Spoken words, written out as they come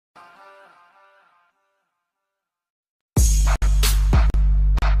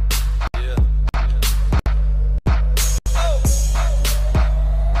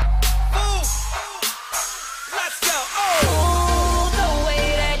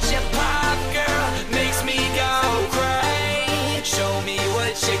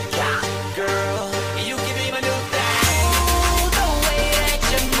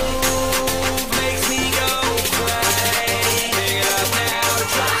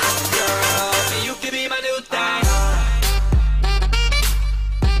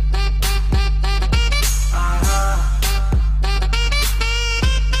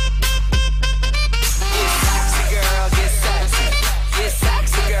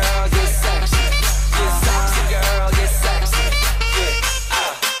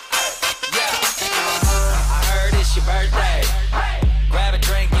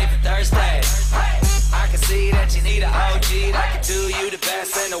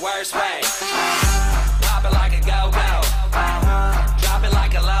worst way. Pop it like a go-go. Drop it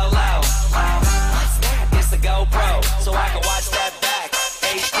like a low-low. What's that? It's the GoPro, so I can watch that back.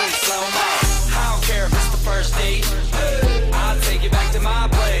 HD slow-mo. I don't care if it's the first date. I'll take you back to my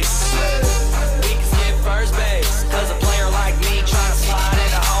place. We can skip first base, cause a player like me trying to slide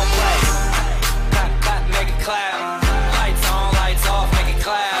into home plate. Clap, make it clap. Lights on, lights off, make it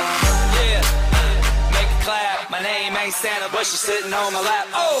clap. Yeah, make it clap. My name ain't Santa, but she's sitting on my lap.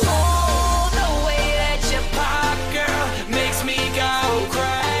 Oh, the way that you pop, girl, makes me go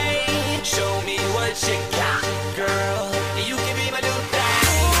crazy. Show me what you got, girl. You can be my new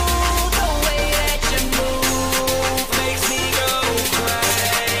thing. The way that you move makes me go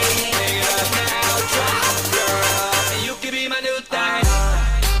crazy. Pick it up now, drop, girl. You can be my new thing.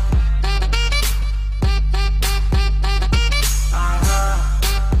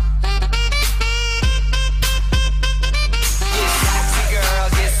 Get sexy, girl,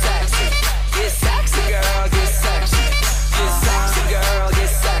 get sexy. Get sexy, girl, get sexy. Get sexy, girl, get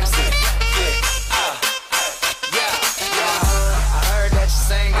sexy. Yeah, I heard that you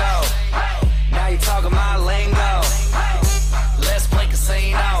sing go. Now you talking my lingo. Let's play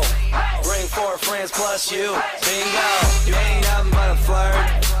casino. Bring 4 friends plus you. Bingo. You ain't nothing but a flirt.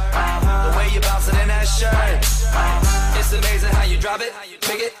 The way you bouncing in that shirt. It's amazing how you drop it,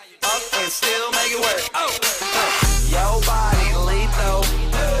 pick it up, and still make it work. Oh, your body lethal.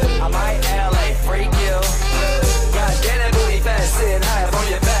 I might LA freak you. God damn that booty fat, sitting high up on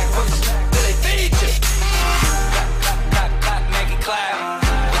your back. Do they feed you? Clap, make it clap.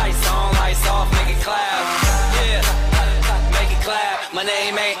 Lights on, lights off, make it clap. Yeah, make it clap. My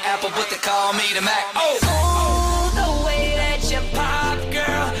name ain't Apple, but they call me the Mac. Oh.